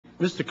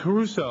Mr.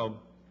 Caruso,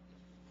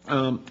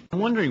 I'm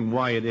wondering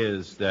why it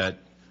is that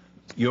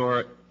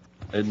your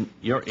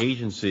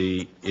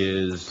agency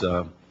is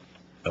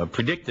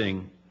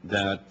predicting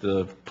that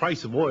the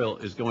price of oil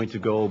is going to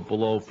go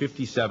below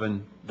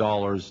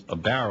 $57 a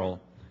barrel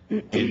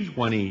in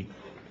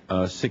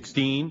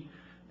 2016,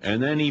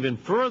 and then even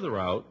further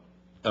out,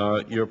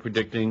 you're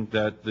predicting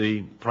that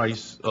the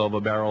price of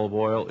a barrel of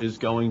oil is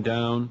going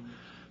down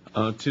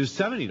to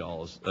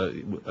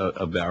 $70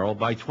 a barrel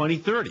by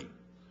 2030.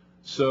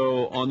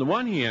 So on the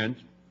one hand,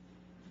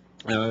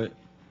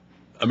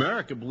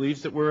 America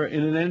believes that we're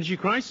in an energy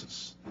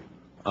crisis,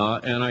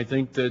 and I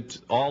think that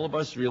all of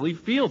us really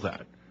feel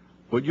that.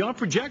 What your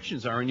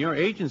projections are in your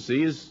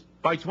agency is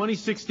by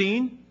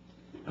 2016,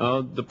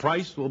 the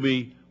price will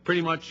be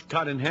pretty much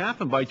cut in half,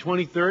 and by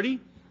 2030,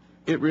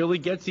 it really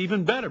gets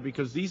even better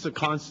because these are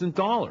constant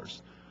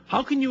dollars.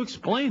 How can you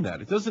explain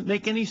that? It doesn't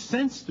make any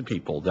sense to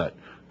people that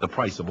the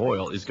price of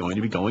oil is going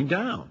to be going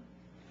down.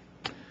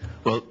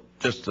 Well,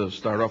 just to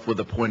start off with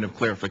a point of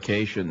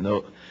clarification,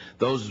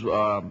 those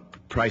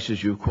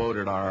prices you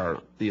quoted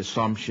are the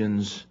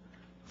assumptions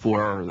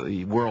for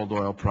the world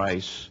oil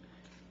price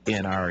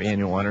in our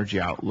annual energy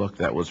outlook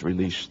that was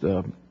released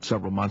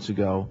several months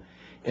ago,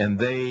 and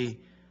they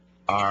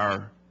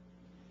are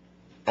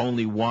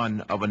only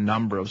one of a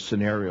number of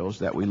scenarios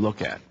that we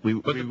look at.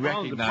 But the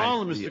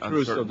problem, Mr.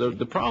 Caruso,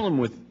 the problem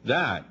with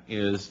that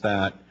is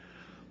that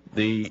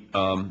the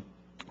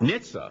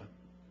NHTSA,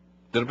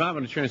 the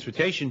Department of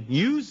Transportation,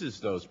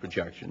 uses those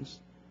projections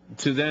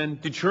to then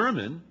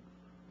determine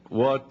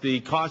what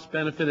the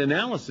cost-benefit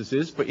analysis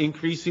is for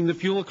increasing the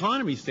fuel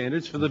economy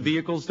standards for the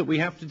vehicles that we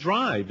have to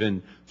drive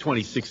in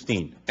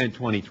 2016 and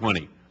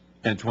 2020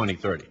 and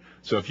 2030.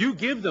 So if you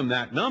give them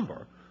that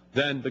number,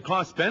 then the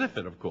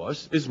cost-benefit, of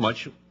course, is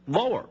much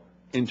lower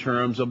in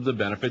terms of the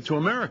benefit to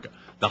America.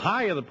 The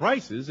higher the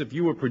prices, if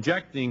you were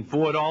projecting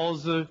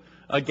 $4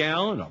 a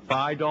gallon or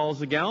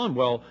 $5 a gallon,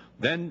 well,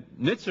 then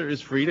NHTSA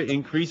is free to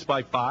increase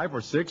by 5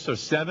 or 6 or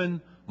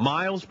 7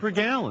 miles per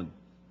gallon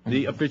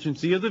the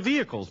efficiency of the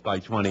vehicles by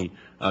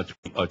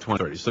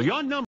 2030. So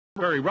your number is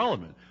very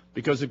relevant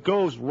because it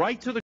goes right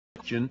to the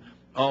question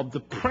of the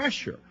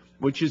pressure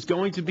which is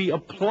going to be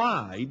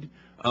applied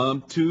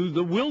to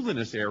the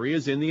wilderness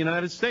areas in the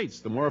United States.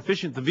 The more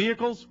efficient the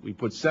vehicles, we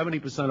put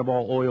 70% of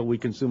all oil we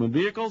consume in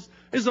vehicles,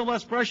 is the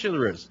less pressure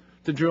there is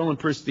to drill in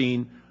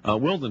pristine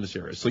wilderness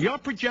areas. So your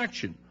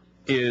projection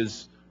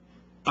is,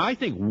 I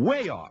think,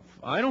 way off.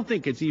 I don't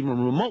think it's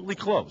even remotely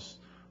close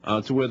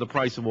to where the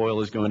price of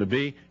oil is going to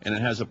be, and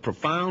it has a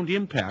profound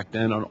impact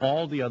then on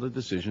all the other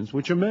decisions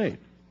which are made.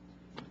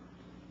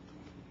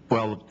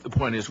 Well, the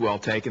point is well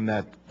taken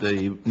that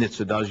the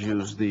NHTSA does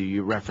use the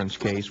reference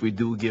case. We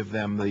do give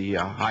them the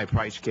high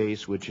price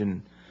case, which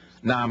in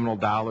nominal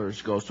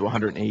dollars goes to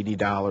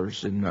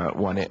 $180 in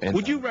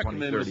Would you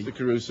recommend, Mr.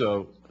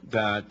 Caruso,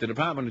 that the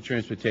Department of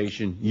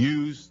Transportation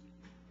use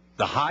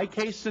the high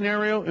case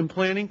scenario in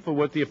planning for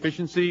what the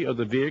efficiency of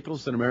the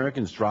vehicles that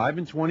Americans drive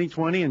in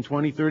 2020 and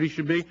 2030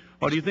 should be?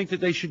 Or do you think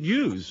that they should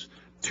use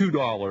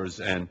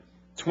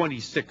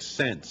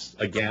 $2.26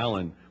 a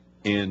gallon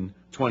in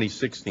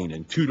 2016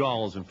 and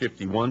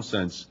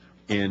 $2.51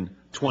 in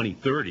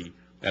 2030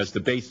 as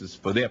the basis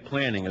for their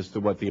planning as to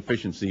what the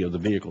efficiency of the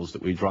vehicles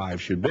that we drive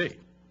should be?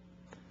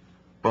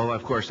 Well,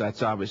 of course,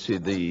 that's obviously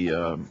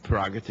the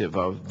prerogative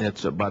of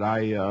NHTSA, but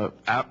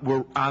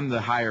we're on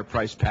the higher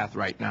price path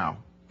right now.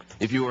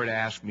 If you were to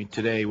ask me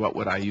today what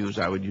would I use,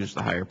 I would use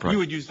the higher price. You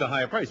would use the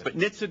higher price, but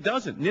NHTSA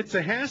doesn't.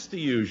 NHTSA has to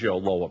use your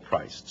lower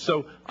price.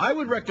 So I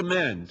would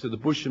recommend to the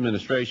Bush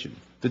administration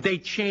that they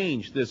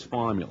change this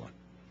formula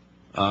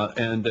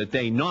and that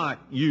they not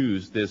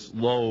use this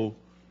low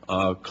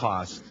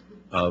cost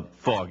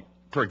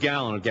per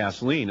gallon of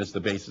gasoline as the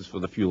basis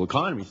for the fuel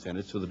economy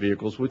standards for the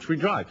vehicles which we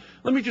drive.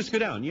 Let me just go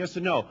down. Yes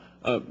or no,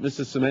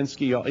 Mrs.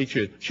 Sieminski,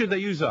 should they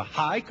use a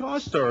high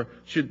cost, or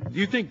do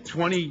you think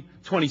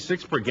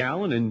 26 per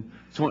gallon in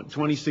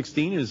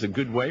 2016 is a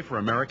good way for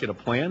America to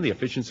plan the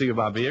efficiency of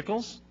our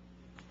vehicles?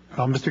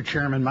 Well, Mr.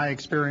 Chairman, my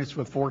experience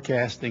with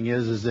forecasting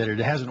is that it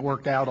hasn't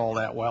worked out all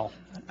that well.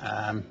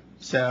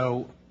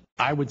 So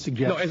I would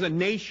suggest... No, as a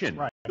nation,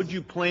 right. What would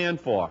you plan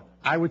for?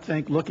 I would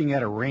think looking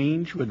at a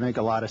range would make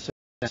a lot of sense.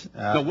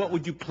 So what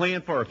would you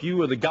plan for if you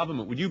were the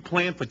government? Would you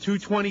plan for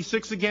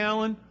 $2.26 a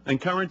gallon in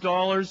current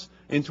dollars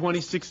in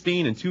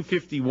 2016 and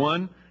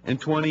 $2.51 in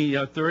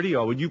 2030,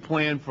 or would you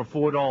plan for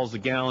 $4 a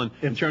gallon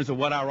in terms of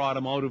what our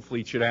automotive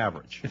fleet should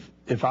average?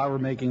 If I were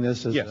making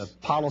this as a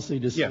policy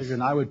decision,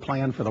 yes, I would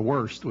plan for the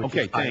worst.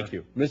 Okay, thank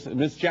you.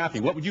 Ms. Jaffe,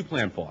 what would you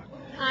plan for?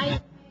 I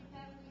think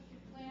that we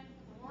should plan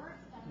for the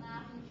worst, and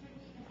that we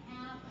shouldn't even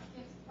have a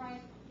fixed price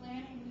for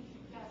planning. We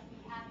should just be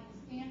having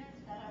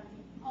standards that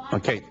are...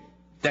 Okay.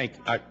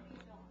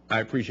 I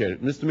appreciate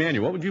it. Mr.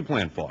 Manuel, what would you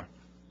plan for?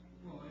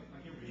 Well, if I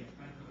give you a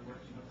plan for the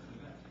worst, you hope for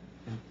the best.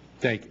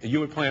 Thank you. You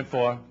would plan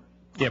for?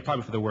 Yeah,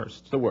 probably for the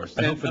worst. The worst.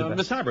 I hope for the best.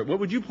 Ms. Hybert, what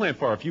would you plan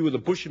for if you were the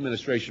Bush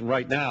administration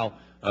right now,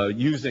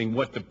 using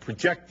what the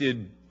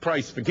projected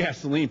price for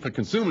gasoline for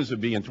consumers would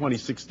be in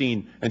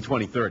 2016 and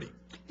 2030?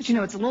 But you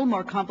know, it's a little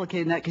more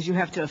complicated than that because you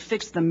have to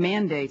affix the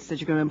mandates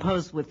that you're going to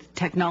impose with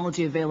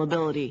technology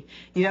availability.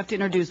 You have to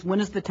introduce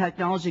when is the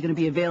technology going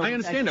to be available. I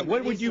understand that.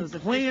 What would you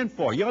plan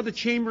for? You're the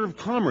Chamber of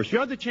Commerce.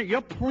 You're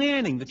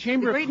planning. The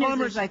Chamber of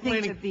Commerce is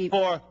planning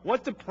for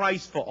what the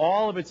price for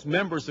all of its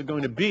members are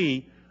going to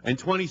be in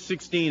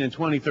 2016 and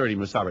 2030,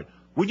 Ms. Hubbard.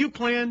 Would you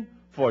plan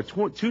for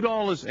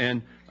 $2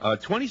 and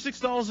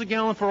 $26 a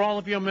gallon for all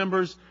of your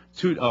members,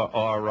 by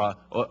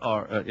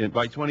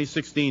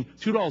 2016,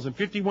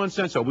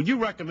 $2.51? Or would you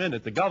recommend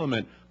that the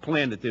government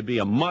plan that there be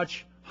a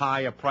much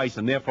higher price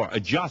and therefore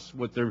adjust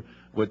what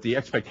the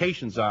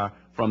expectations are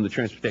from the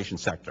transportation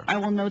sector? I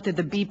will note that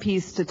the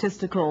BP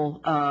statistical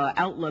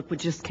outlook,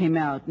 which just came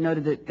out,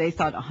 noted that they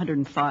thought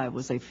 105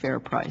 was a fair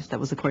price.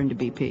 That was according to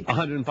BP.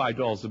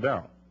 $105 a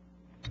barrel.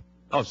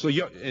 Oh, so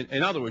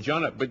in other words,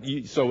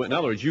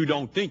 you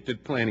don't think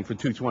that planning for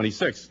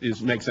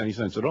 226 makes any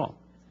sense at all?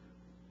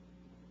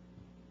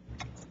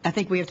 I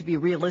think we have to be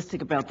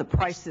realistic about the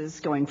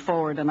prices going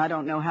forward, and I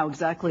don't know how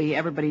exactly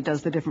everybody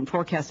does the different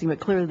forecasting, but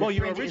clearly the trend is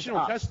up. Well, your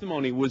original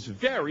testimony was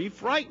very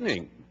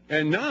frightening,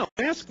 and now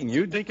I'm asking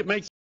you, do you think it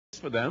makes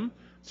sense for them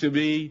to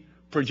be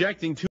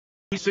projecting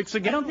 226 a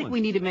gallon? I don't think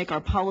we need to make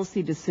our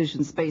policy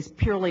decisions based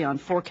purely on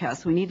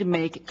forecasts. We need to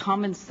make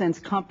common sense,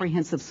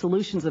 comprehensive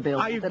solutions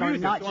available that are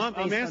not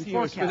just based on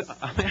forecasts.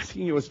 I'm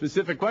asking you a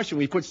specific question.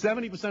 We put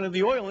 70% of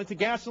the oil into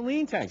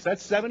gasoline tanks.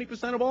 That's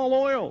 70% of all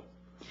oil.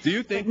 Do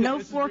you think no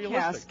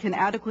forecast can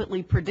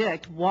adequately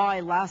predict why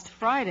last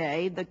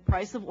Friday the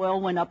price of oil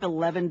went up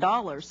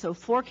 $11? So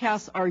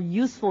forecasts are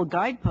useful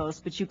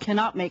guideposts, but you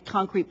cannot make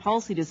concrete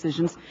policy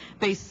decisions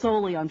based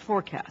solely on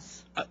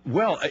forecasts.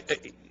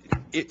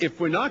 If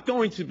we're not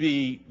going to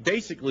be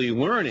basically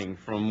learning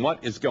from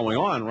what is going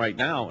on right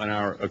now in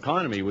our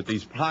economy with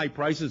these high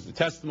prices, the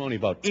testimony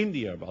about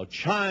India, about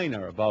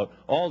China, about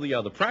all the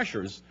other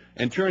pressures,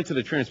 and turn to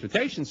the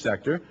transportation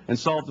sector and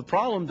solve the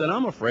problem, then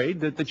I'm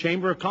afraid that the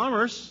Chamber of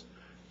Commerce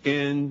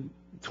in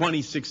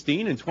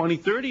 2016 and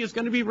 2030 is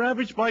going to be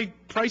ravaged by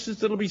prices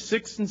that will be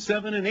 $6 and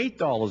 $7 and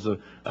 $8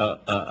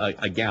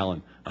 a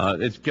gallon.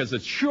 It's because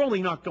it's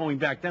surely not going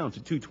back down to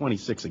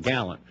 $2.26 a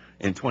gallon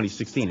in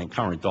 2016 in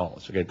current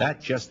dollars. Okay,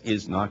 that just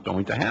is not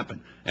going to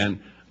happen.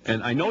 And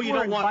I know you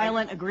don't want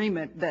violent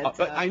agreement.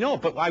 I know,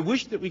 but I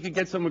wish that we could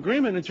get some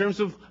agreement in terms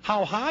of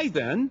how high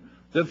then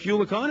the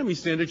fuel economy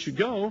standard should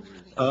go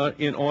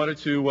in order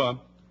to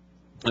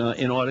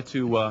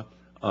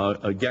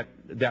get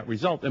that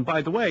result. And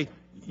by the way,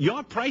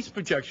 your price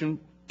projection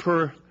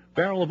per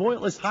barrel of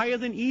oil is higher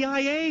than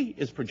EIA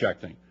is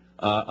projecting,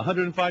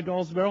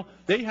 $105 a barrel.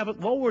 They have it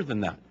lower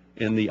than that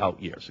in the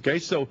out years. Okay,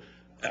 so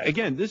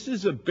again, this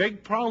is a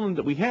big problem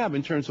that we have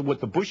in terms of what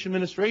the Bush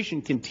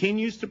administration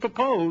continues to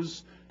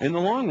propose in the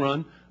long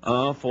run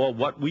for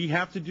what we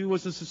have to do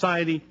as a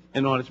society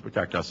in order to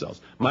protect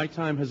ourselves. My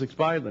time has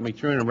expired. Let me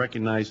turn and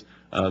recognize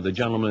the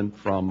gentleman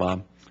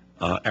from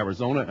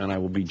Arizona, and I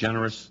will be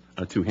generous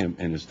to him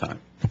in his time.